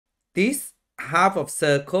this half of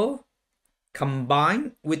circle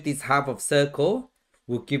combined with this half of circle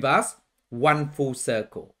will give us one full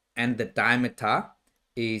circle, and the diameter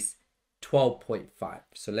is 12.5.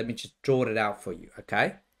 So let me just draw it out for you,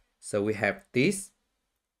 okay? So we have this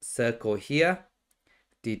circle here.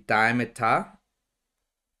 The diameter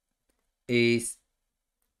is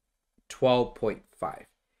 12.5.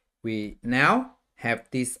 We now have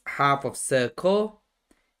this half of circle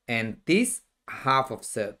and this half of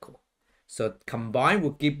circle. So combined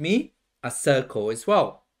will give me a circle as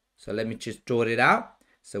well. So let me just draw it out.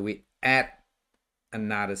 So we add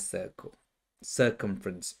another circle,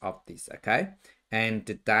 circumference of this, okay? And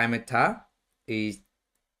the diameter is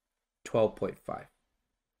 12.5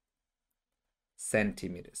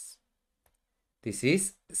 centimeters. This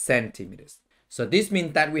is centimeters. So this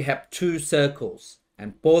means that we have two circles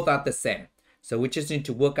and both are the same. So we just need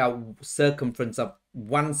to work out circumference of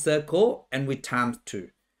one circle and we times 2.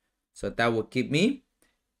 So that will give me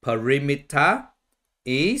perimeter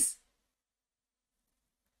is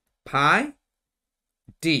pi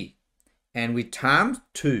d, and we times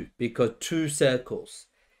 2 because 2 circles,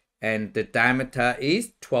 and the diameter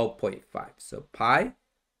is 12.5. So pi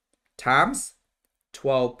times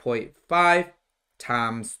 12.5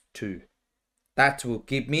 times 2. That will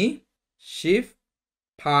give me shift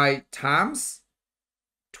pi times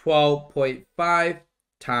 12.5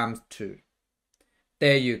 times 2.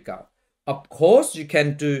 There you go. Of course, you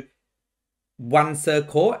can do one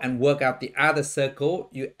circle and work out the other circle.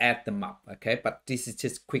 You add them up, okay? But this is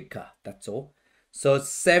just quicker, that's all. So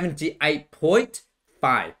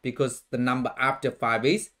 78.5 because the number after 5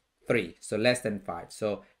 is 3, so less than 5.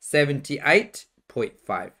 So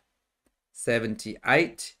 78.5.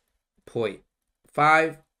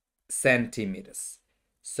 78.5 centimeters.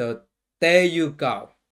 So there you go.